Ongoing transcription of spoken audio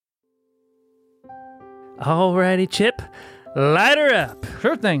Alrighty, Chip. Light her up.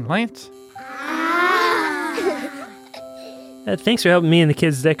 Sure thing, Lance. Thanks for helping me and the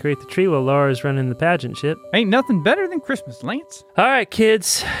kids decorate the tree while Laura's running the pageant, Chip. Ain't nothing better than Christmas, Lance. All right,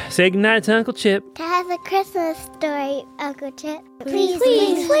 kids. Say goodnight to Uncle Chip. Tell us a Christmas story, Uncle Chip.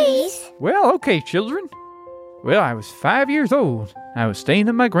 Please. Well, okay, children. Well, I was 5 years old. I was staying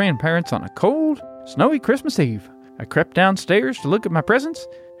at my grandparents' on a cold, snowy Christmas Eve. I crept downstairs to look at my presents.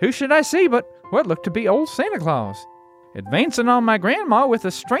 Who should I see but what looked to be old Santa Claus, advancing on my grandma with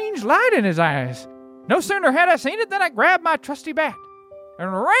a strange light in his eyes. No sooner had I seen it than I grabbed my trusty bat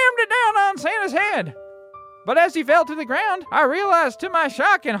and rammed it down on Santa's head. But as he fell to the ground, I realized to my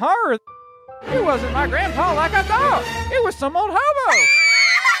shock and horror, it wasn't my grandpa like I thought. It was some old hobo.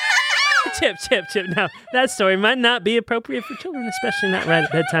 Chip. Now, that story might not be appropriate for children, especially not right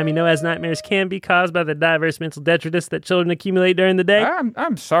at bedtime, as nightmares can be caused by the diverse mental detritus that children accumulate during the day.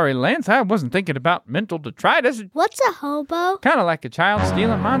 I'm sorry, Lance. I wasn't thinking about mental detritus. What's a hobo? Kind of like a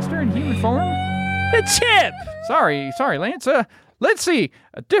child-stealing monster in human form. The Chip! Sorry, Lance. Let's see.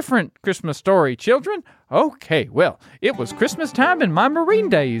 A different Christmas story, children. Okay, well, it was Christmas time in my Marine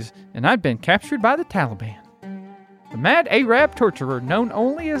days, and I'd been captured by the Taliban. The mad Arab torturer, known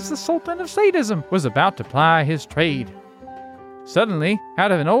only as the Sultan of Sadism, was about to ply his trade. Suddenly,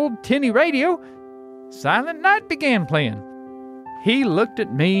 out of an old tinny radio, Silent Night began playing. He looked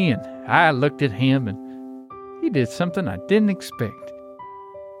at me, and I looked at him, and he did something I didn't expect.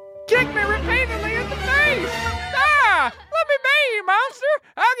 Kicked me repeatedly in the face! Ah! Let me be, you monster!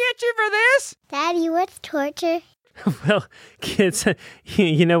 I'll get you for this! Daddy, what's torture? Well, kids,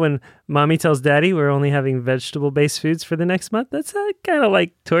 when Mommy tells Daddy we're only having vegetable-based foods for the next month, that's kind of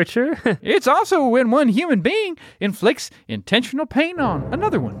like torture. It's also when one human being inflicts intentional pain on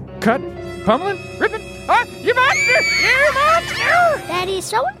another one. Cutting, pummeling, ripping. Ah, you monster! You monster! Daddy, is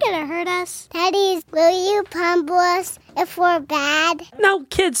someone gonna hurt us? Daddy, will you pummel us if we're bad? No,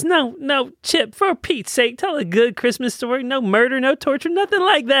 kids, no. Chip, for Pete's sake, tell a good Christmas story. No murder, no torture, nothing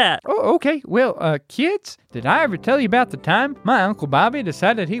like that. Oh, okay. Well, kids, did I ever tell you about the time my Uncle Bobby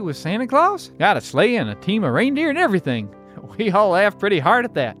decided he was Santa Claus? Got a sleigh and a team of reindeer and everything. We all laughed pretty hard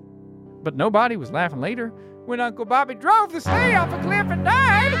at that. But nobody was laughing later when Uncle Bobby drove the sleigh off a cliff and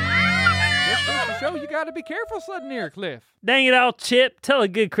died. Just goes to show you gotta be careful sledding near a cliff. Dang it all, Chip. Tell a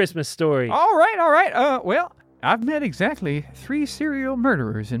good Christmas story. All right. Well, I've met exactly 3 serial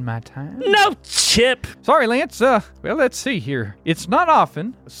murderers in my time. No, Chip! Sorry, Lance. Well, let's see here. It's not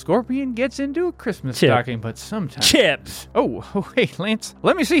often a scorpion gets into a Christmas stocking, but sometimes. Chip! Oh, hey, Lance.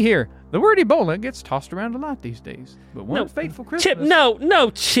 Let me see here. The word Ebola gets tossed around a lot these days. But one fateful Christmas... Chip, no,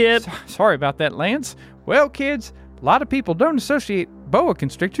 Chip! Sorry about that, Lance. Well, kids, a lot of people don't associate boa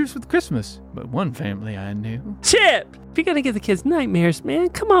constrictors with Christmas, but one family I knew. Chip! If you're gonna give the kids nightmares, man,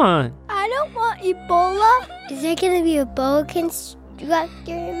 come on. I don't want Ebola. Is there gonna be a boa constrictor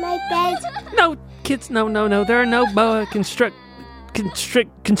in my bed? No, kids, no. There are no boa constrictors,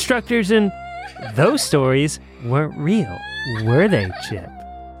 and those stories weren't real, were they, Chip?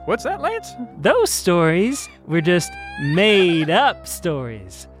 What's that, Lance? Those stories were just made-up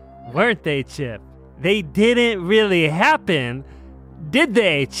stories, weren't they, Chip? They didn't really happen, did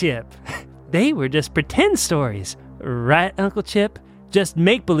they, Chip? They were just pretend stories. Right, Uncle Chip? Just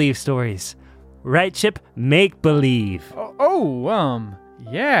make-believe stories. Right, Chip? Make-believe.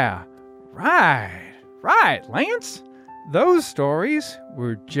 Yeah. Right, Lance. Those stories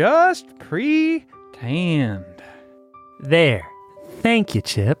were just pretend. There. Thank you,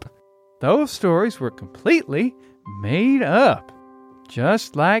 Chip. Those stories were completely made up.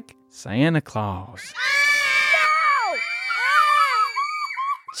 Just like Santa Claus. No!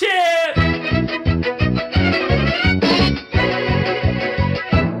 Chip!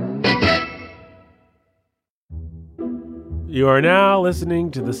 You are now listening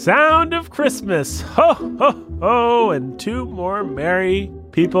to the sound of Christmas. Ho, ho, ho, and 2 more merry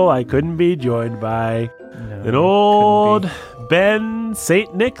people I couldn't be joined by. No, An old Ben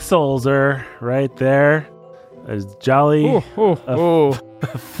St. Nick Solzer right there. As jolly a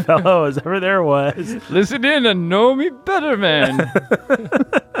fellow as ever there was. Listen in and know me better, man.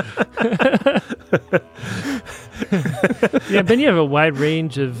 Yeah, Ben, you have a wide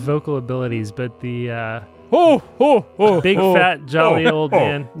range of vocal abilities, but the big, fat, jolly old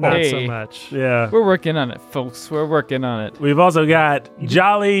man, not so much. Yeah. We're working on it, folks. We're working on it. We've also got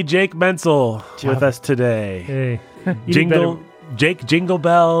Jolly Jake Menzel with us today. Hey. Jake Jingle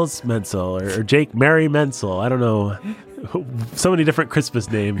Bells Menzel or Jake Merry Menzel. I don't know. So many different Christmas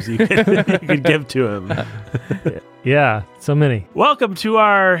names you could give to him. Yeah, so many. Welcome to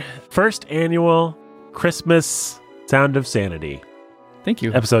our first annual Christmas Sound of Sanity Thank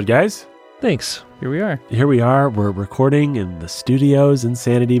you. episode, guys. Thanks. Here we are. Here we are. We're recording in the studios in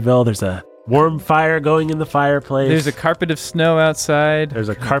Sanityville. There's a warm fire going in the fireplace. There's a carpet of snow outside. There's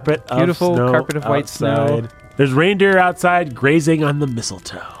a carpet of Beautiful snow carpet of white outside. snow. There's reindeer outside grazing on the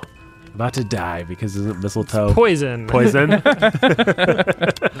mistletoe. About to die because isn't mistletoe Poison. poison?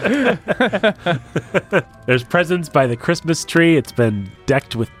 There's presents by the Christmas tree. It's been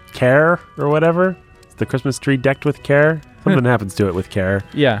decked with care or whatever. It's the Christmas tree decked with care. Something happens to it with care.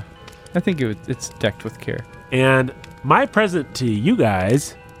 Yeah, I think it's decked with care. And my present to you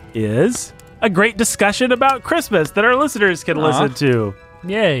guys is a great discussion about Christmas that our listeners can listen to.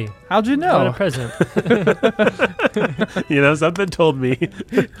 Yay. How'd you What know? a present. Something told me.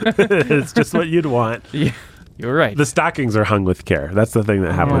 It's just what you'd want. Yeah, you're right. The stockings are hung with care. That's the thing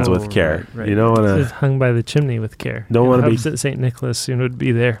that happens Oh, with care. right. You don't want It's to, hung by the chimney with care. Don't wanna be- hopes that St. Nicholas soon would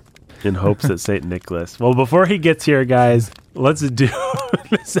be there. in hopes that St. Nicholas. Well, before he gets here, guys, let's do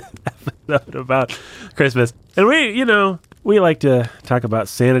this episode about Christmas. And we like to talk about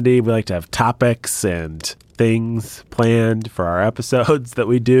sanity. We like to have topics and things planned for our episodes that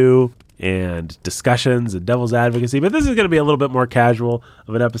we do and discussions and devil's advocacy. But this is going to be a little bit more casual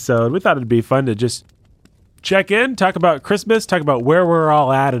of an episode. We thought it'd be fun to just check in, talk about Christmas, talk about where we're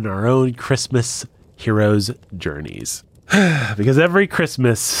all at in our own Christmas heroes' journeys. Because every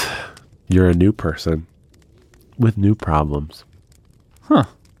Christmas, you're a new person with new problems. Huh.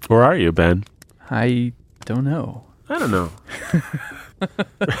 Or are you, Ben? I don't know. I don't know.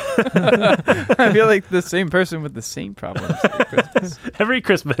 I feel like the same person with the same problems. at Christmas. Every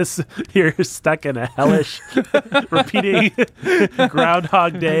Christmas, you're stuck in a hellish, repeating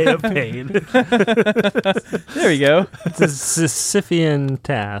Groundhog Day of pain. There we go. It's a Sisyphean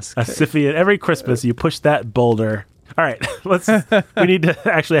task. A Scythian. Every Christmas, you push that boulder. All right, we need to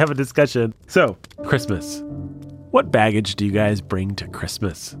actually have a discussion. So, Christmas. What baggage do you guys bring to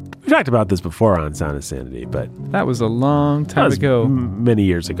Christmas? We talked about this before on Sound of Sanity, but That was a long that time was ago. many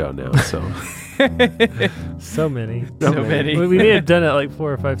years ago now. So, So many. So many. We may have done it like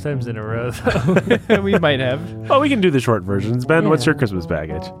 4 or 5 times in a row, though. We might have. well, we can do the short versions. Ben, what's Yeah. your Christmas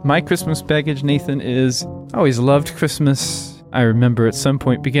baggage? My Christmas baggage, Nathan, is I always loved Christmas. I remember at some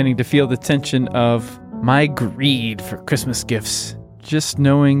point beginning to feel the tension of my greed for Christmas gifts. Just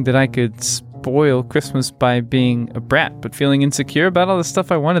knowing that I could spoil Christmas by being a brat, but feeling insecure about all the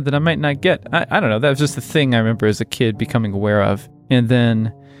stuff I wanted that I might not get. I don't know. That was just the thing I remember as a kid becoming aware of. And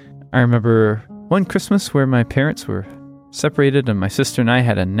then I remember one Christmas where my parents were separated and my sister and I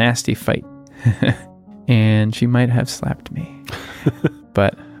had a nasty fight. And she might have slapped me.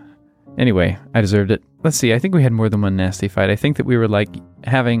 But anyway, I deserved it. Let's see. I think we had more than one nasty fight. I think that we were like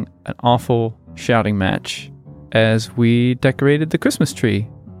having an awful shouting match as we decorated the Christmas tree.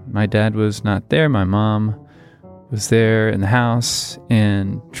 My dad was not there. My mom was there in the house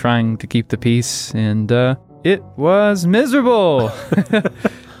and trying to keep the peace. And it was miserable.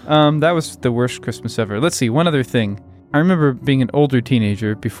 That was the worst Christmas ever. Let's see. One other thing. I remember being an older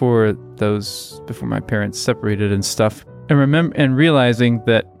teenager before my parents separated and stuff, and realizing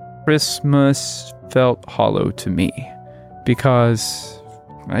that Christmas felt hollow to me because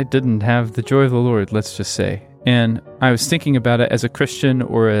I didn't have the joy of the Lord, let's just say. And I was thinking about it as a Christian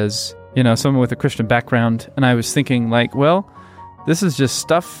or as, someone with a Christian background. And I was thinking like, well, this is just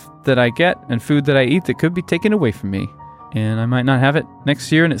stuff that I get and food that I eat that could be taken away from me. And I might not have it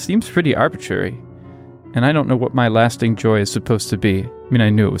next year. And it seems pretty arbitrary. And I don't know what my lasting joy is supposed to be. I mean, I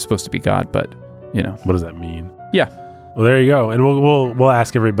knew it was supposed to be God, but, What does that mean? Yeah. Well, there you go. And we'll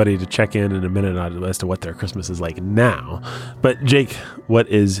ask everybody to check in a minute as to what their Christmas is like now. But Jake, what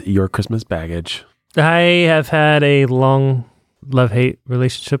is your Christmas baggage? I have had a long love-hate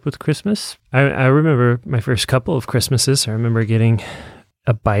relationship with Christmas. I remember my first couple of Christmases. I remember getting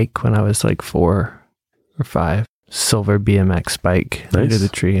a bike when I was like 4 or 5. Silver BMX bike under the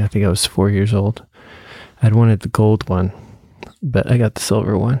tree. I think I was 4 years old. I'd wanted the gold one, but I got the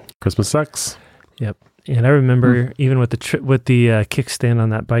silver one. Christmas sucks. Yep. And I remember even what the kickstand on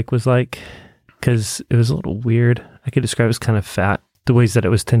that bike was like, because it was a little weird. I could describe it as kind of fat. The ways that it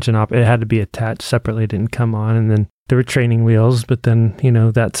was tension op, it had to be attached separately. It didn't come on. And then there were training wheels. But then,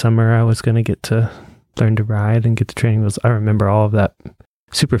 that summer I was going to get to learn to ride and get the training wheels. I remember all of that.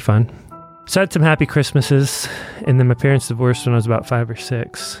 Super fun. So I had some happy Christmases. And then my parents divorced when I was about 5 or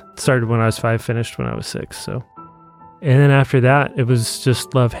 6. Started when I was 5, finished when I was 6. So, and then after that, it was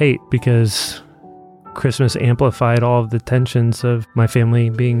just love-hate because Christmas amplified all of the tensions of my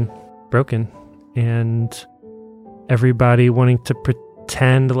family being broken and everybody wanting to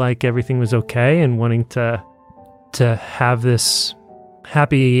pretend like everything was okay and wanting to have this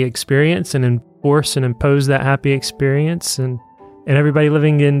happy experience and enforce and impose that happy experience. And and everybody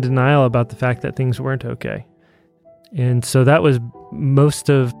living in denial about the fact that things weren't okay. And so that was most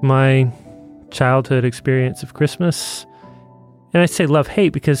of my childhood experience of Christmas. And I say love-hate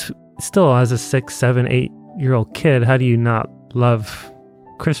because still as a 6, 7, 8-year-old kid, how do you not love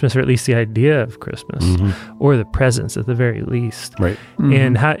Christmas, or at least the idea of Christmas, or the presents at the very least? Right.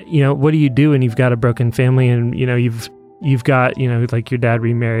 And how, what do you do when you've got a broken family and, you've got, like your dad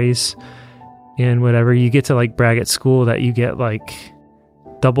remarries and whatever, you get to like brag at school that you get like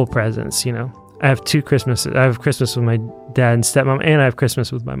double presents, I have 2 Christmases. I have Christmas with my dad and stepmom, and I have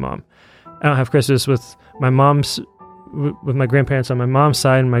Christmas with my mom. I don't have Christmas with my grandparents on my mom's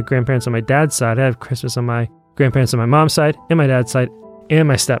side and my grandparents on my dad's side. I have Christmas on my grandparents on my mom's side and my dad's side and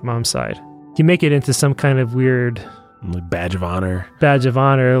my stepmom's side. You make it into some kind of weird badge of honor,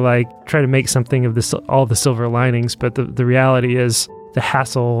 like try to make something of this, all the silver linings. But the reality is the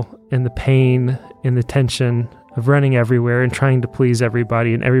hassle and the pain and the tension of running everywhere and trying to please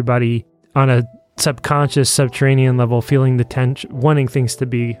everybody, and everybody on a subconscious, subterranean level, feeling the tension, wanting things to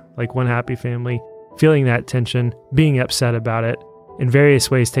be like one happy family, feeling that tension, being upset about it, in various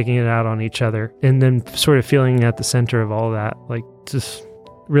ways taking it out on each other, and then sort of feeling at the center of all that, like just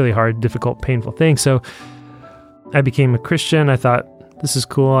really hard, difficult, painful thing. So I became a Christian. I thought, this is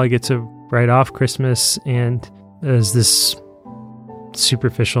cool. I get to write off Christmas and as this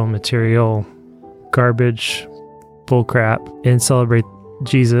superficial, material, garbage, bullcrap, and celebrate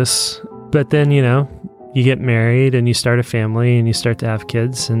Jesus. But then, you get married and you start a family and you start to have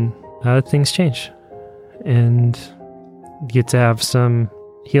kids, and things change. And you get to have some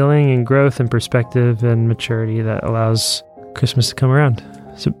healing and growth and perspective and maturity that allows Christmas to come around.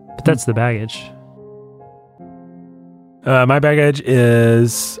 So, but that's the baggage. My baggage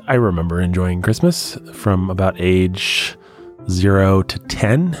is I remember enjoying Christmas from about age 0 to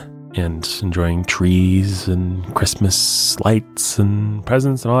 10 and enjoying trees and Christmas lights and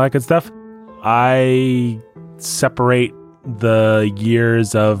presents and all that good stuff. I separate the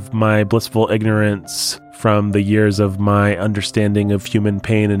years of my blissful ignorance from the years of my understanding of human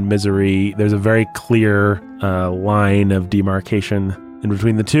pain and misery. There's a very clear line of demarcation in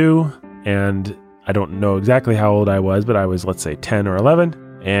between the two, and I don't know exactly how old I was, but I was, let's say, 10 or 11,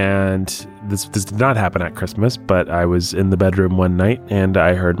 and this did not happen at Christmas, but I was in the bedroom one night, and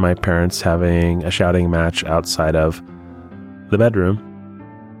I heard my parents having a shouting match outside of the bedroom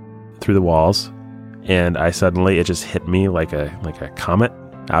through the walls, and it just hit me like a comet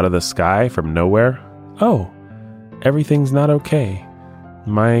out of the sky from nowhere. Oh, everything's not okay.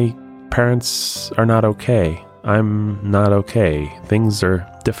 My parents are not okay. I'm not okay. Things are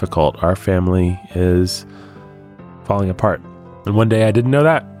difficult. Our family is falling apart. And one day I didn't know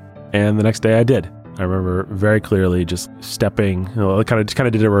that, and the next day I did. I remember very clearly just stepping, kind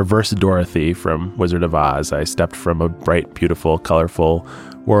of did a reverse Dorothy from Wizard of Oz. I stepped from a bright, beautiful, colorful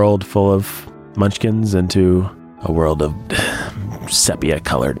world full of munchkins into a world of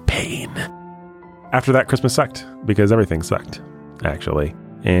sepia-colored pain. After that, Christmas sucked, because everything sucked, actually.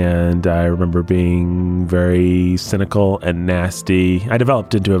 And I remember being very cynical and nasty. I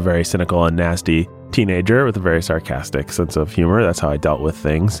developed into a very cynical and nasty teenager with a very sarcastic sense of humor. That's how I dealt with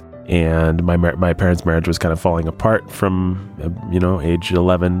things. And my parents' marriage was kind of falling apart from, age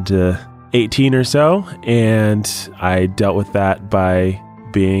 11 to 18 or so. And I dealt with that by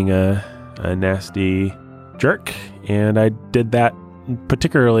being a nasty jerk. And I did that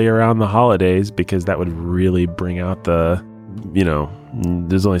particularly around the holidays, because that would really bring out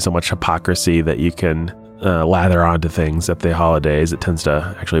there's only so much hypocrisy that you can lather onto things at the holidays. It tends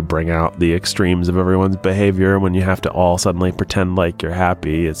to actually bring out the extremes of everyone's behavior when you have to all suddenly pretend like you're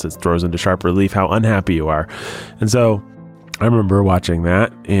happy. It throws into sharp relief how unhappy you are. And so I remember watching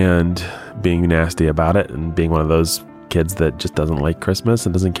that and being nasty about it and being one of those kids that just doesn't like Christmas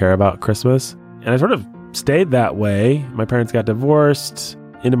and doesn't care about Christmas. And I sort of stayed that way. My parents got divorced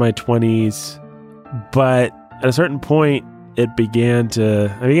into my 20s, but at a certain point, I began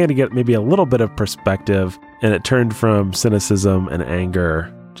to get maybe a little bit of perspective, and it turned from cynicism and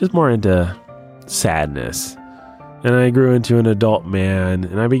anger just more into sadness. And I grew into an adult man,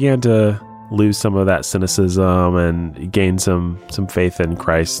 and I began to lose some of that cynicism and gain some faith in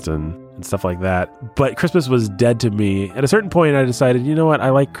Christ and stuff like that. But Christmas was dead to me. At a certain point, I decided, you know what, I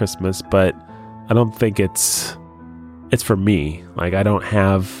like Christmas, but I don't think it's for me. Like, I don't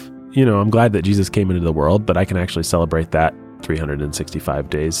have, I'm glad that Jesus came into the world, but I can actually celebrate that 365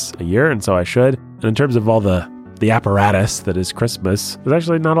 days a year, and so I should. And in terms of all the apparatus that is Christmas, there's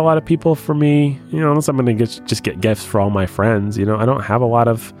actually not a lot of people for me, unless I'm going to just get gifts for all my friends. I don't have a lot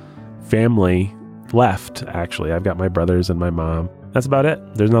of family left, actually. I've got my brothers and my mom. That's about it.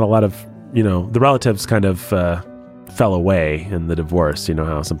 There's not a lot of, the relatives kind of fell away in the divorce. You know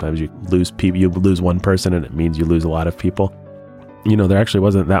how sometimes you lose people, you lose one person and it means you lose a lot of people. You know, there actually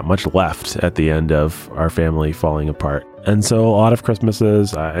wasn't that much left at the end of our family falling apart. And so a lot of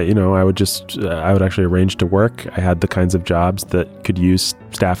Christmases, I would actually arrange to work. I had the kinds of jobs that could use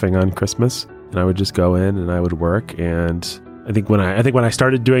staffing on Christmas, and I would just go in and I would work. And I think when I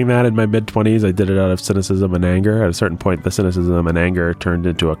started doing that in my mid-20s, I did it out of cynicism and anger. At a certain point, the cynicism and anger turned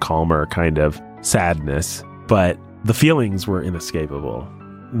into a calmer kind of sadness, but the feelings were inescapable.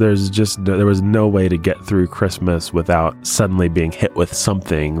 There was no way to get through Christmas without suddenly being hit with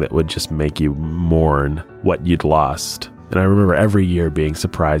something that would just make you mourn what you'd lost. And I remember every year being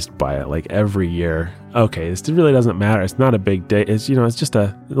surprised by it. Like every year, okay, this really doesn't matter. It's not a big day. Let's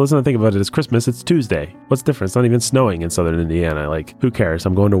not think about it as Christmas. It's Tuesday. What's different? It's not even snowing in southern Indiana. Like, who cares?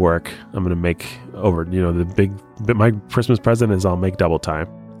 I'm going to work. I'm going to make my Christmas present is I'll make double time.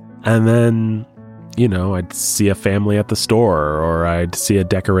 And then, I'd see a family at the store, or I'd see a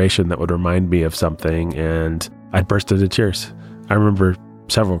decoration that would remind me of something, and I'd burst into tears. I remember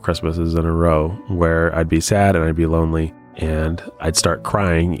several Christmases in a row where I'd be sad and I'd be lonely, and I'd start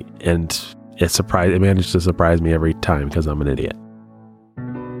crying, and it managed to surprise me every time because I'm an idiot.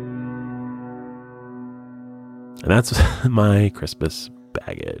 And that's my Christmas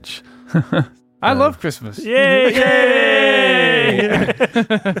baggage. I love Christmas. Yay! Yay!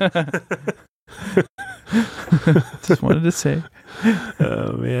 Just wanted to say.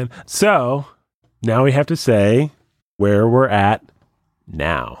 Oh, man. So now we have to say where we're at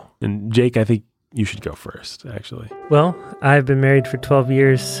now. And Jake, I think you should go first, actually. Well, I've been married for 12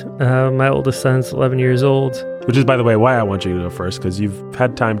 years. My oldest son's 11 years old. Which is, by the way, why I want you to go first, because you've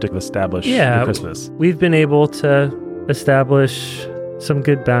had time to establish the Christmas. We've been able to establish some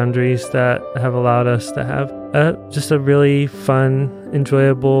good boundaries that have allowed us to have just a really fun,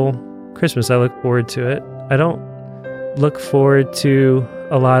 enjoyable Christmas. I look forward to it. I don't look forward to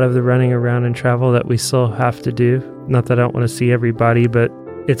a lot of the running around and travel that we still have to do. Not that I don't want to see everybody, but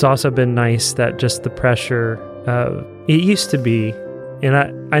it's also been nice that just the pressure of it used to be, and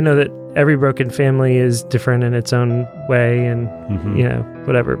I know that every broken family is different in its own way and,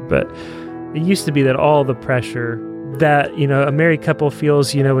 whatever, but it used to be that all the pressure that, a married couple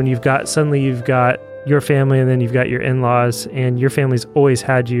feels, when you've got your family and then you've got your in-laws, and your family's always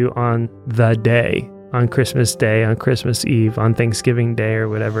had you on the day, on Christmas Day, on Christmas Eve, on Thanksgiving Day or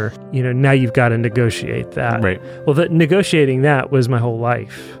whatever. Now you've got to negotiate that. Right. Well, negotiating that was my whole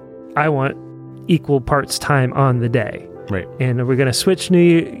life. I want equal parts time on the day. Right. And we're going to switch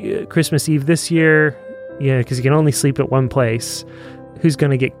Christmas Eve this year, because you can only sleep at one place. Who's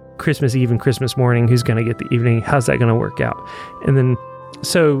going to get Christmas Eve and Christmas morning? Who's going to get the evening? How's that going to work out? And then,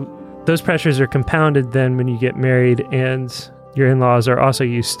 so those pressures are compounded then when you get married, and your in-laws are also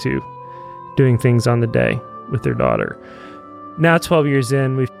used to doing things on the day with their daughter. Now, 12 years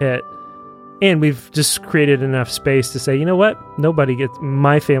in, we've hit, and we've just created enough space to say, you know what?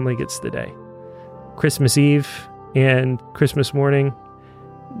 My family gets the day. Christmas Eve and Christmas morning,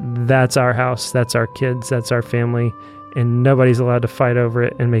 that's our house, that's our kids, that's our family, and nobody's allowed to fight over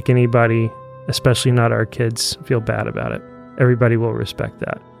it and make anybody, especially not our kids, feel bad about it. Everybody will respect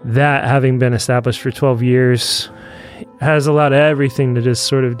that. That, having been established for 12 years, has allowed everything to just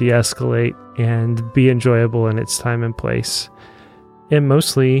sort of de-escalate and be enjoyable in its time and place. And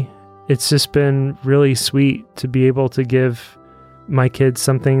mostly, it's just been really sweet to be able to give my kids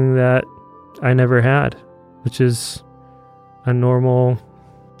something that I never had, which is a normal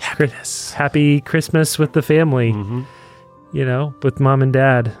happy Christmas with the family, with mom and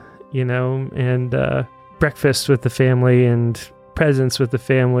dad, and breakfast with the family and presents with the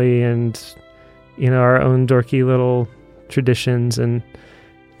family and, our own dorky little traditions and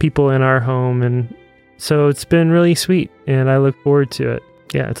people in our home. And so it's been really sweet, and I look forward to it.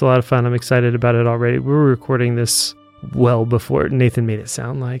 Yeah, it's a lot of fun. I'm excited about it already. We were recording this well before Nathan made it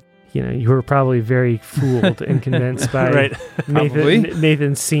sound like, you were probably very fooled and convinced by right.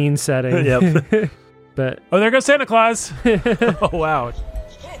 Nathan's scene setting. Yep. But there goes Santa Claus. Oh, wow.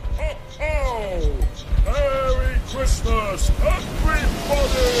 Merry Christmas,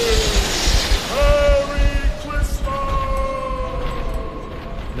 everybody! Merry Christmas!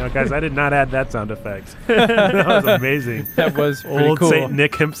 No, guys, I did not add that sound effect. That was amazing. That was pretty Old cool. Saint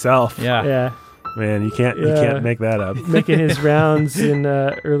Nick himself. yeah, Man, you can't make that up. making his rounds in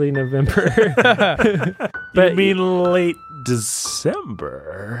early November. But you mean late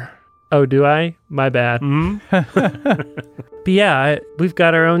December? Oh, do I? My bad. Mm-hmm. But yeah, we've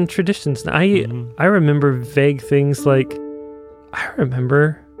got our own traditions. I remember vague things like, I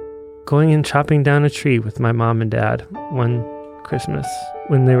remember going and chopping down a tree with my mom and dad one Christmas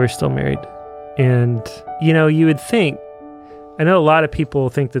when they were still married. And, you would think, I know a lot of people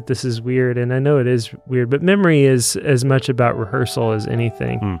think that this is weird, and I know it is weird, but memory is as much about rehearsal as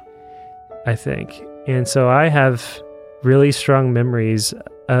anything, I think. And so I have really strong memories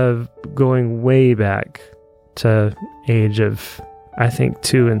of going way back to age of, I think,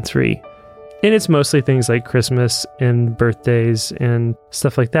 2 and 3. And it's mostly things like Christmas and birthdays and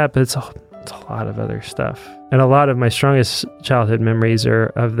stuff like that, but it's a lot of other stuff. And a lot of my strongest childhood memories are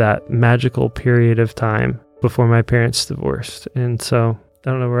of that magical period of time before my parents divorced. And so I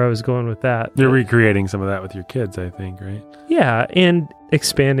don't know where I was going with that. You're recreating some of that with your kids, I think, right? Yeah, and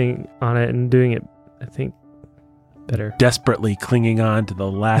expanding on it and doing it, I think, better. Desperately clinging on to the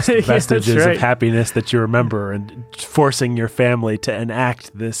last Yeah, vestiges that's right. of happiness that you remember and forcing your family to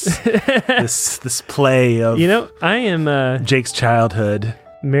enact this this play of I am Jake's childhood.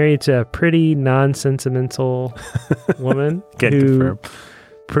 married to a pretty non-sentimental woman Can who confirm.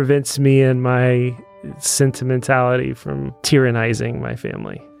 prevents me and my sentimentality from tyrannizing my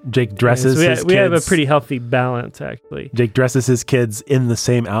family. Jake dresses So his kids. we have a pretty healthy balance, actually, Jake dresses his kids in the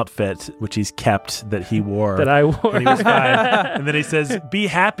same outfit, which he's kept that he wore that I wore. when he was 5. And then he says, "Be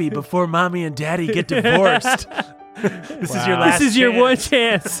happy before mommy and daddy get divorced." This is your last This is your one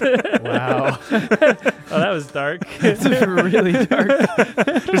chance. chance. Wow. Oh, that was dark. It's really dark.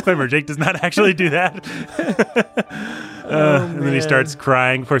 Disclaimer, Jake does not actually do that. And then he man. starts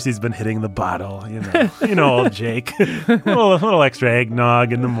crying. Of course, he's been hitting the bottle. You know old Jake. a little extra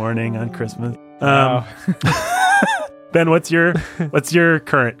eggnog in the morning on Christmas. Wow. Ben, what's your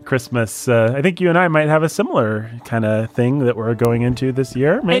current Christmas? I think you and I might have a similar kind of thing that we're going into this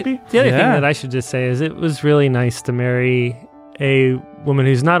year, maybe? The other thing Yeah. that I should just say is it was really nice to marry a woman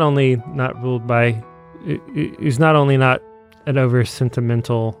who's not only not an over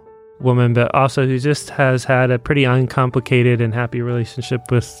sentimental woman, but also who just has had a pretty uncomplicated and happy relationship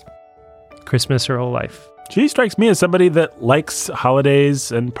with Christmas her whole life. She strikes me as somebody that likes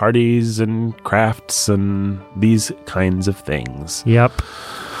holidays and parties and crafts and these kinds of things. Yep.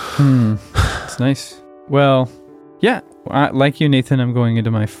 It's nice. Well, yeah, like you, Nathan, I'm going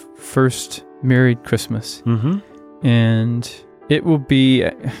into my first married Christmas, Mm-hmm. and it will be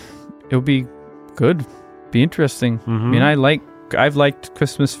good, be interesting. Mm-hmm. I mean, I've liked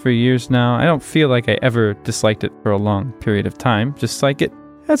Christmas for years now. I don't feel like I ever disliked it for a long period of time. Just like it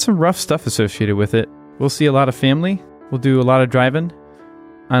had some rough stuff associated with it. We'll see a lot of family. We'll do a lot of driving.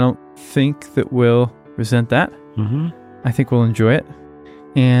 I don't think that we'll resent that. Mm-hmm. I think we'll enjoy it.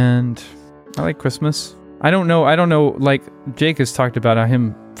 And I like Christmas. I don't know. Like Jake has talked about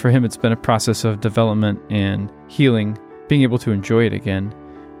how for him, it's been a process of development and healing, being able to enjoy it again.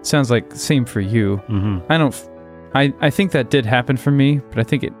 Sounds like the same for you. Mm-hmm. I think that did happen for me, but I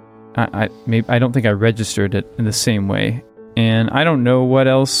think I don't think I registered it in the same way. And I don't know what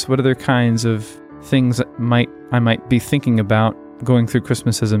other kinds of things that I might be thinking about going through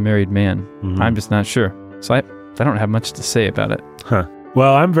Christmas as a married man. Mhm. I'm just not sure. So I don't have much to say about it. Huh.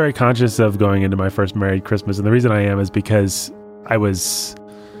 Well, I'm very conscious of going into my first married Christmas, and the reason I am is because I was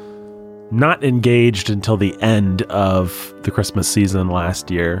not engaged until the end of the Christmas season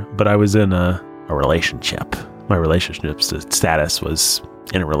last year, but I was in a relationship. My relationship status was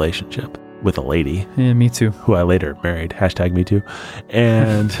in a relationship with a lady Yeah, me too. who I later married. #me too.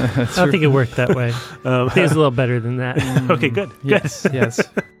 And I don't think it worked that way. I think it's a little better than that. okay, good. Yes, yes.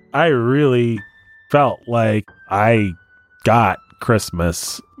 I really felt like I got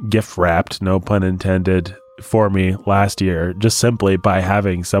Christmas gift wrapped, no pun intended, for me last year, just simply by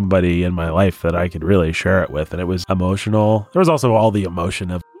having somebody in my life that I could really share it with. And it was emotional. There was also all the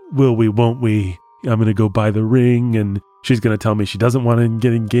emotion of, will we, won't we? I'm going to go buy the ring, and she's going to tell me she doesn't want to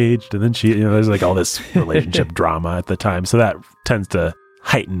get engaged. And then there's like all this relationship drama at the time. So that tends to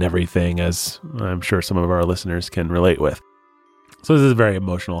heighten everything, as I'm sure some of our listeners can relate with. So this is a very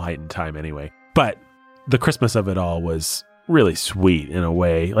emotional, heightened time anyway. But the Christmas of it all was really sweet in a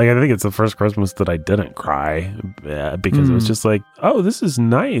way. Like, I think it's the first Christmas that I didn't cry because it was just like, oh, this is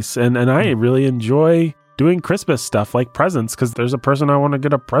nice. And I really enjoy doing Christmas stuff like presents, because there's a person I want to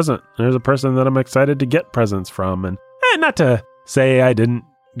get a present. There's a person that I'm excited to get presents from. And not to say I didn't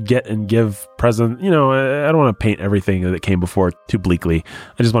get and give presents. I don't want to paint everything that came before too bleakly.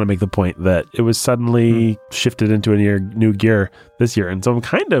 I just want to make the point that it was suddenly shifted into a new gear this year. And so I'm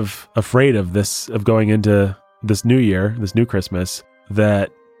kind of afraid of going into this new year, this new Christmas,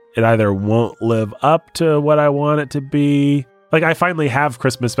 that it either won't live up to what I want it to be. Like, I finally have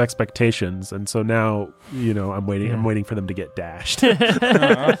Christmas expectations, and so now, I'm waiting. Yeah. I'm waiting for them to get dashed.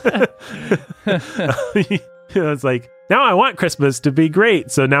 It's like, now I want Christmas to be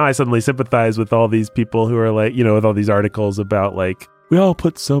great. So now I suddenly sympathize with all these people who are like, with all these articles about like we all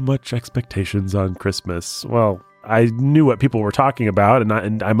put so much expectations on Christmas. Well, I knew what people were talking about,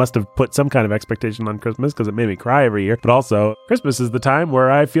 and I must have put some kind of expectation on Christmas because it made me cry every year. But also, Christmas is the time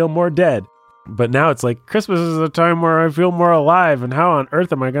where I feel more dead. But now it's like, Christmas is the time where I feel more alive, and how on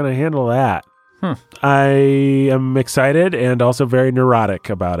earth am I going to handle that? I am excited and also very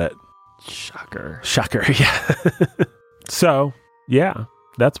neurotic about it. Shocker, yeah. So, yeah,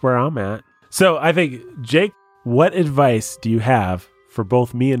 that's where I'm at. So I think, Jake, what advice do you have for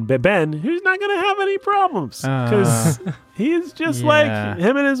both me and Ben, who's not going to have any problems? Because he's just like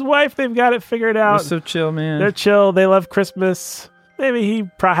him and his wife, they've got it figured out. They're so chill, man. They're chill. They love Christmas. Maybe he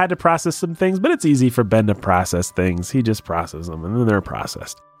had to process some things, but it's easy for Ben to process things. He just processes them, and then they're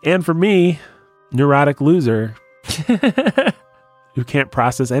processed. And for me, neurotic loser who can't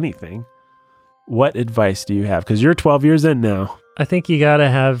process anything, what advice do you have? Because you're 12 years in now. I think you got to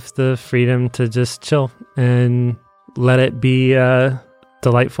have the freedom to just chill and let it be a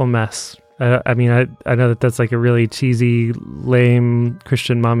delightful mess. I mean, I know that that's like a really cheesy, lame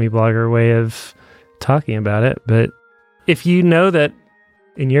Christian mommy blogger way of talking about it, but if you know that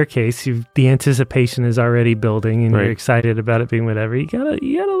in your case, the anticipation is already building and you're excited about it being whatever, you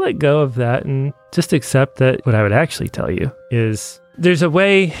gotta let go of that and just accept that. What I would actually tell you is there's a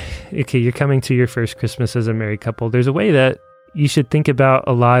way, okay, you're coming to your first Christmas as a married couple. There's a way that you should think about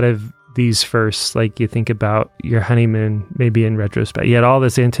a lot of these firsts, like you think about your honeymoon, maybe in retrospect. You had all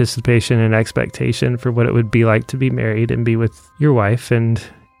this anticipation and expectation for what it would be like to be married and be with your wife, and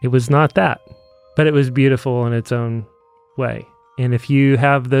it was not that. But it was beautiful in its own way. And if you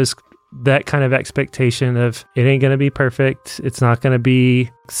have that kind of expectation of it ain't going to be perfect, it's not going to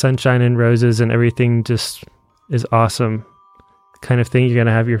be sunshine and roses and everything just is awesome kind of thing, you're going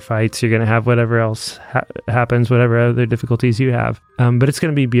to have your fights, you're going to have whatever else happens, whatever other difficulties you have. But it's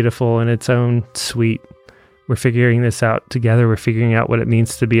going to be beautiful in its own sweet. We're figuring this out together. We're figuring out what it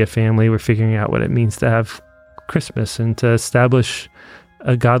means to be a family. We're figuring out what it means to have Christmas and to establish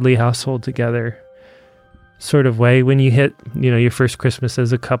a godly household together sort of way. When you hit, your first Christmas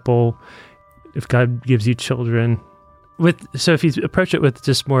as a couple, if God gives you children, so if you approach it with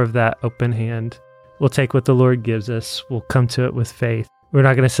just more of that open hand, we'll take what the Lord gives us. We'll come to it with faith. We're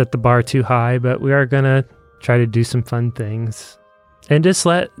not going to set the bar too high, but we are going to try to do some fun things and just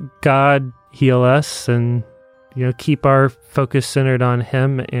let God heal us and, keep our focus centered on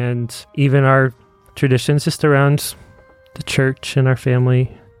Him, and even our traditions just around the church and our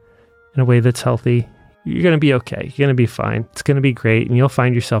family in a way that's healthy. You're going to be okay. You're going to be fine. It's going to be great. And you'll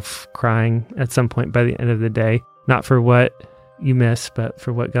find yourself crying at some point by the end of the day, not for what you miss, but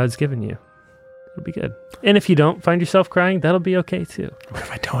for what God's given you. It'll be good. And if you don't find yourself crying, that'll be okay too. What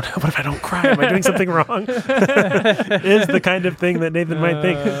if I don't? What if I don't cry? Am I doing something wrong? Is the kind of thing that Nathan might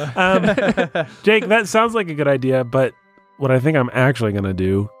think. Jake, that sounds like a good idea, but what I think I'm actually going to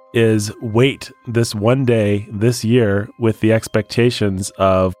do is wait this one day this year with the expectations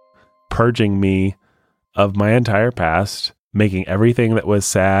of purging me of my entire past, making everything that was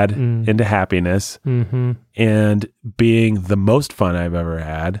sad into happiness, and being the most fun I've ever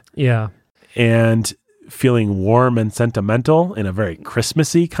had. Yeah. And feeling warm and sentimental in a very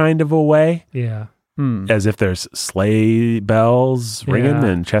Christmassy kind of a way. Yeah. As if there's sleigh bells ringing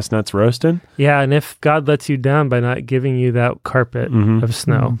and chestnuts roasting. Yeah, and if God lets you down by not giving you that carpet of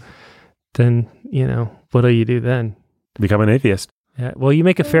snow, then, what'll you do then? Become an atheist. Yeah. Well, you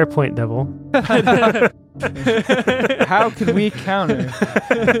make a fair point, Devil. How can we counter?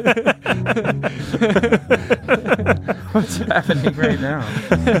 What's happening right now?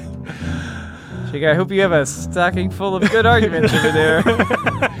 Jake, I hope you have a stocking full of good arguments over there.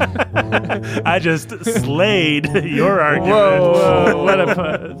 I just slayed your argument. Whoa, what a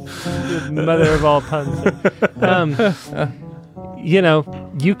pun. Mother of all puns.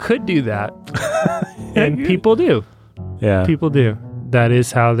 You could do that. And people do. Yeah. People do. That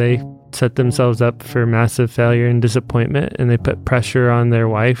is how they set themselves up for massive failure and disappointment, and they put pressure on their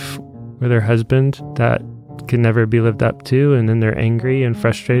wife or their husband that can never be lived up to, and then they're angry and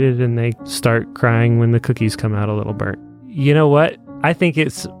frustrated, and they start crying when the cookies come out a little burnt. You know what? I think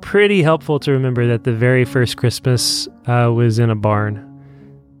it's pretty helpful to remember that the very first Christmas was in a barn,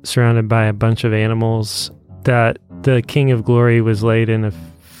 surrounded by a bunch of animals, that the King of Glory was laid in a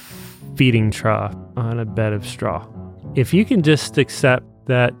feeding trough on a bed of straw. If you can just accept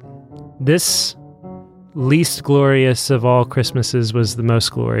that this least glorious of all Christmases was the most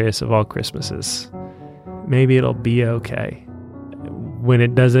glorious of all Christmases, maybe it'll be okay when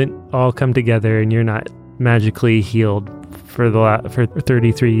it doesn't all come together and you're not magically healed for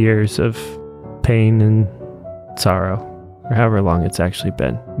 33 years of pain and sorrow, or however long it's actually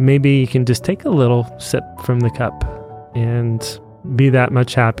been. Maybe you can just take a little sip from the cup and be that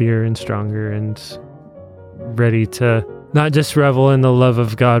much happier and stronger and ready to not just revel in the love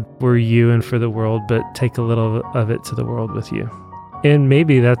of God for you and for the world, but take a little of it to the world with you. And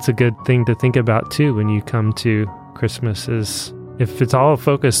maybe that's a good thing to think about too when you come to Christmas, is if it's all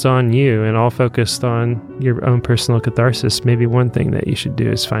focused on you and all focused on your own personal catharsis, maybe one thing that you should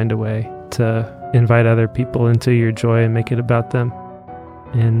do is find a way to invite other people into your joy and make it about them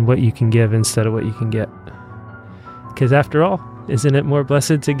and what you can give instead of what you can get. Because after all, isn't it more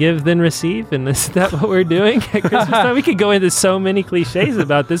blessed to give than receive? And is that what we're doing at Christmas time? We could go into so many cliches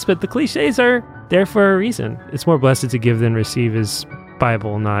about this, but the cliches are there for a reason. It's more blessed to give than receive is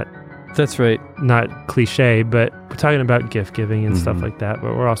Bible, That's right. not cliche, but we're talking about gift giving and stuff like that.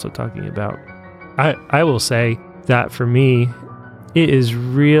 But we're also talking about, I will say that for me, it is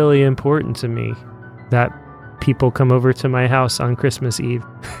really important to me that people come over to my house on Christmas Eve.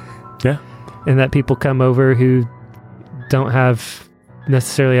 Yeah. And that people come over who don't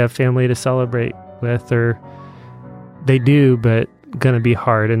necessarily have family to celebrate with, or they do, but gonna be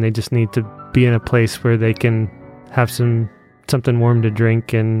hard, and they just need to be in a place where they can have something warm to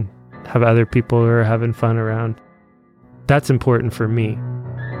drink and have other people who are having fun around. That's important for me.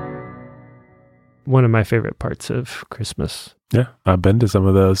 One of my favorite parts of Christmas. Yeah, I've been to some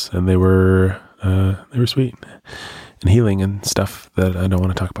of those, and they were sweet and healing and stuff that I don't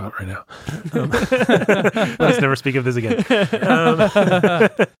want to talk about right now. Let's never speak of this again.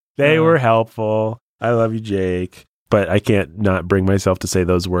 They were helpful. I love you, Jake, but I can't not bring myself to say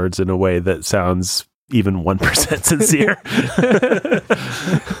those words in a way that sounds even 1% sincere.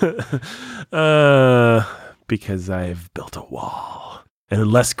 Because I've built a wall. And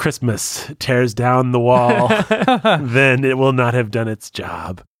unless Christmas tears down the wall, then it will not have done its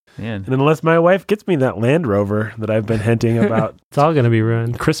job. Man. And unless my wife gets me that Land Rover that I've been hinting about, It's all going to be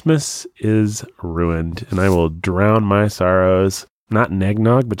ruined. Christmas is ruined, and I will drown my sorrows, not in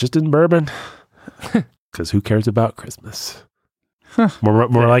eggnog, but just in bourbon. Because who cares about Christmas? More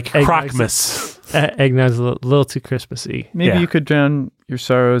like Crockmas. Eggnog's a little too Christmassy. Maybe you could drown your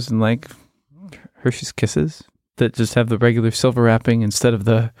sorrows in like Hershey's Kisses that just have the regular silver wrapping instead of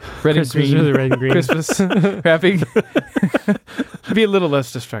the red and Christmas green, or the red and green. Christmas wrapping. Be a little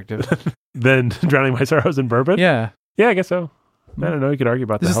less destructive. Then drowning my sorrows in bourbon? Yeah. Yeah, I guess so. I don't know. You could argue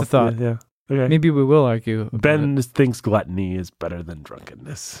about that. This is the thought. Yeah. Okay. Maybe we will argue. about Ben it. thinks gluttony is better than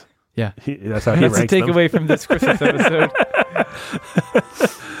drunkenness. Yeah. That's how he That's the ranks them. takeaway from this Christmas episode.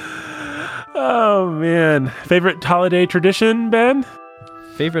 Oh, man. Favorite holiday tradition, Ben?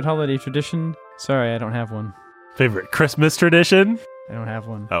 Favorite holiday tradition? Sorry, I don't have one. Favorite Christmas tradition? I don't have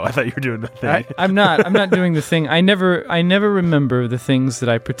one. Oh, I thought you were doing the thing. I'm not doing the thing. I never remember the things that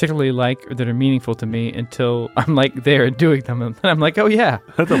I particularly like or that are meaningful to me until I'm like there and doing them, and I'm like, oh yeah,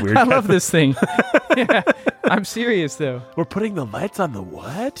 That's a weird I love this thing. Yeah, I'm serious though. We're putting the lights on the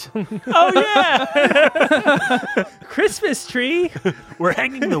what? Oh, yeah. Christmas tree. We're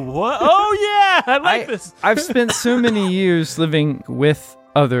hanging the what? Oh, yeah. I like this. I've spent so many years living with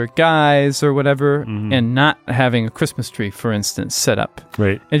other guys or whatever, and not having a Christmas tree, for instance, set up.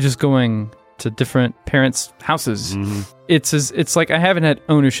 Right. And just going to different parents' houses. It's like I haven't had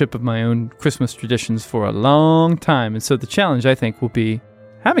ownership of my own Christmas traditions for a long time. And so the challenge, I think, will be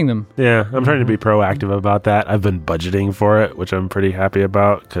having them. Yeah, I'm trying to be proactive about that. I've been budgeting for it, which I'm pretty happy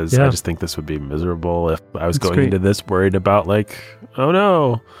about, because I just think this would be miserable if I was going into this worried about like, oh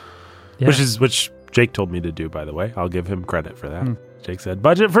no. Yeah. Which Jake told me to do, by the way. I'll give him credit for that. Jake said,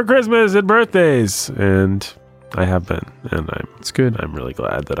 budget for Christmas and birthdays. And I have been. And It's good. I'm really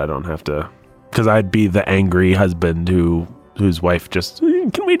glad that I don't have to, because I'd be the angry husband whose wife just,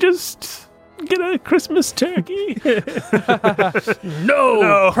 can we just get a Christmas turkey?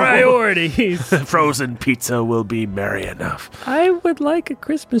 No priorities. Frozen pizza will be merry enough. I would like a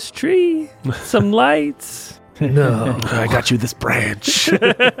Christmas tree, some lights. No. I got you this branch.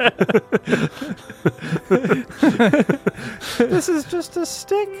 This is just a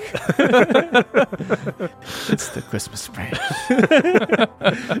stick. It's the Christmas branch.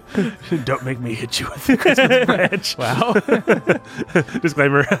 Don't make me hit you with a Christmas branch. Wow.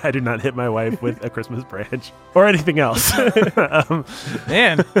 Disclaimer, I do not hit my wife with a Christmas branch or anything else.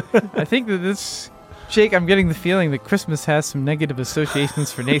 Man, I think that this... Jake, I'm getting the feeling that Christmas has some negative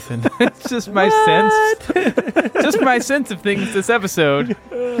associations for Nathan. It's just my sense. Just my sense of things this episode.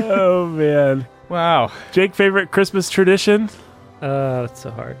 Oh, man. Wow. Jake, favorite Christmas tradition? It's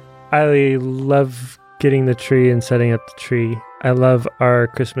so hard. I love getting the tree and setting up the tree. I love our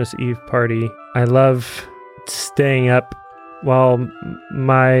Christmas Eve party. I love staying up while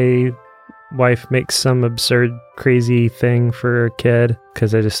my wife makes some absurd, crazy thing for her kid,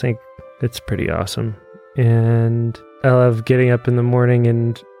 because I just think it's pretty awesome. And I love getting up in the morning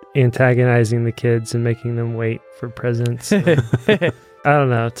and antagonizing the kids and making them wait for presents. I don't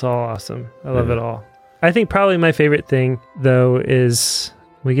know. It's all awesome. I love it all. I think probably my favorite thing, though, is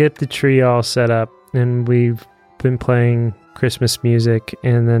we get the tree all set up and we've been playing Christmas music,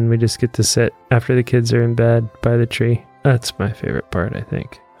 and then we just get to sit after the kids are in bed by the tree. That's my favorite part, I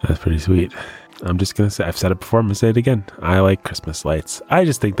think. That's pretty sweet. I'm just going to say, I've said it before, I'm going to say it again. I like Christmas lights. I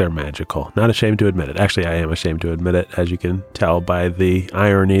just think they're magical. Not ashamed to admit it. Actually, I am ashamed to admit it, as you can tell by the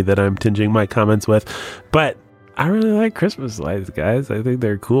irony that I'm tinging my comments with. But I really like Christmas lights, guys. I think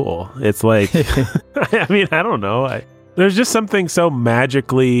they're cool. It's like, I mean, I don't know. There's just something so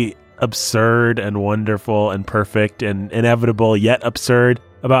magically absurd and wonderful and perfect and inevitable yet absurd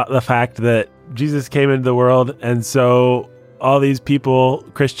about the fact that Jesus came into the world, and so all these people,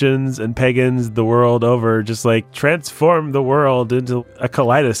 Christians and pagans the world over, just like transform the world into a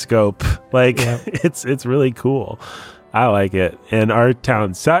kaleidoscope. Like, it's really cool. I like it. And our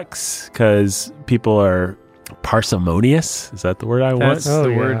town sucks because people are parsimonious. Is that the word I want? That's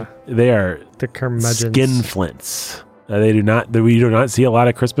the word. They are The curmudgeons. skinflints. We do not see a lot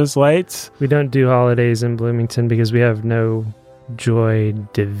of Christmas lights. We don't do holidays in Bloomington because we have no joy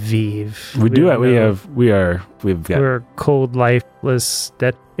de vivre. We're cold, lifeless.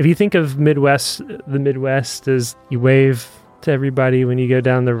 That if you think of the Midwest as you wave to everybody when you go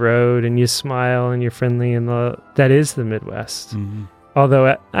down the road and you smile and you're friendly, and that is the Midwest. Mm-hmm.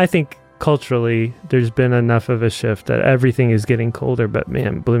 Although I think culturally there's been enough of a shift that everything is getting colder, but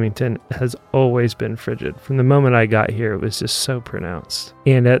man, Bloomington has always been frigid. From the moment I got here, it was just so pronounced.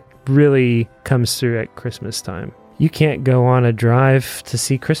 And it really comes through at Christmas time. You can't go on a drive to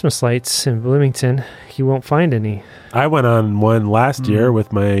see Christmas lights in Bloomington. You won't find any. I went on one last year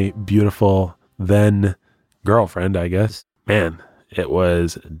with my beautiful then girlfriend, I guess. Man, it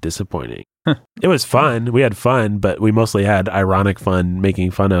was disappointing. It was fun. We had fun, but we mostly had ironic fun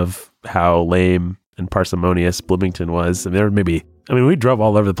making fun of how lame and parsimonious Bloomington was. We drove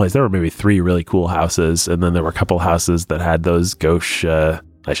all over the place. There were maybe 3 really cool houses, and then there were a couple houses that had those gauche,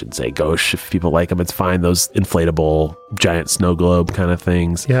 I shouldn't say gauche. If people like them, it's fine. Those inflatable giant snow globe kind of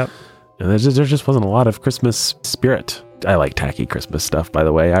things. Yep. And there just wasn't a lot of Christmas spirit. I like tacky Christmas stuff, by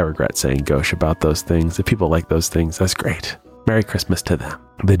the way. I regret saying gauche about those things. If people like those things, that's great. Merry Christmas to them.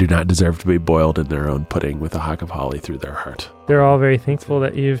 They do not deserve to be boiled in their own pudding with a hock of holly through their heart. They're all very thankful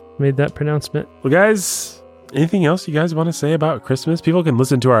that you've made that pronouncement. Well, guys, anything else you guys want to say about Christmas? People can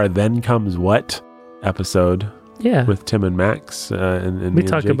listen to our Then Comes What episode. Yeah. With Tim and Max. And we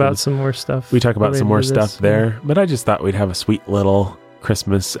talk about some more stuff. We talk about some more stuff there. But I just thought we'd have a sweet little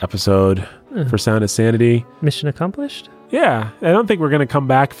Christmas episode for Sound of Sanity. Mission accomplished? Yeah. I don't think we're going to come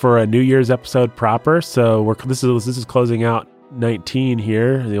back for a New Year's episode proper. So this is closing out 19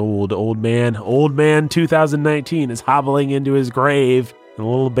 here. The old man 2019 is hobbling into his grave. And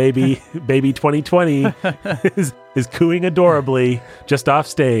little baby 2020 is cooing adorably just off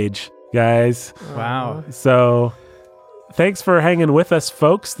stage. Guys. Wow. So thanks for hanging with us,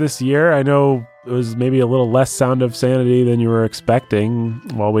 folks, this year. I know it was maybe a little less Sound of Sanity than you were expecting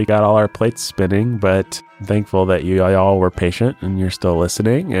while we got all our plates spinning, but I'm thankful that you all were patient and you're still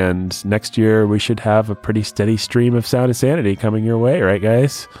listening. And next year we should have a pretty steady stream of Sound of Sanity coming your way, right,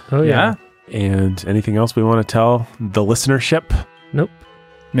 guys? Oh, yeah. And anything else we want to tell the listenership? Nope.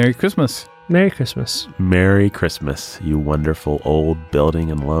 Merry Christmas. Merry Christmas. Merry Christmas, you wonderful old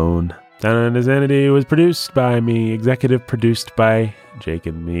building and loan. Sound of Sanity was produced by me, executive produced by Jake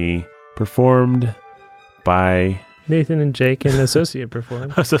and me, performed by Nathan and Jake, and associate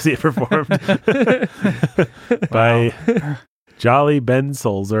performed. by Jolly Ben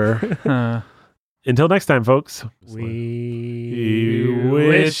Solzer. Until next time, folks. We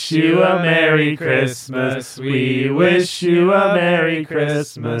wish you a Merry Christmas. We wish you a Merry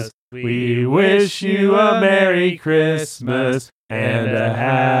Christmas. We wish you a Merry Christmas and a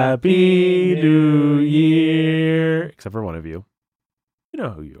Happy New Year. Except for one of you. You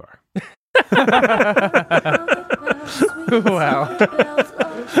know who you are. Wow.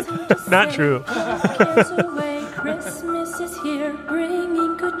 Not true. Christmas is here,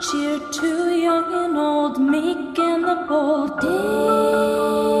 bringing good cheer to young and old, meek and the bold. Ding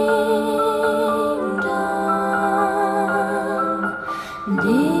dong,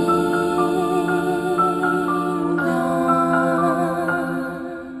 ding.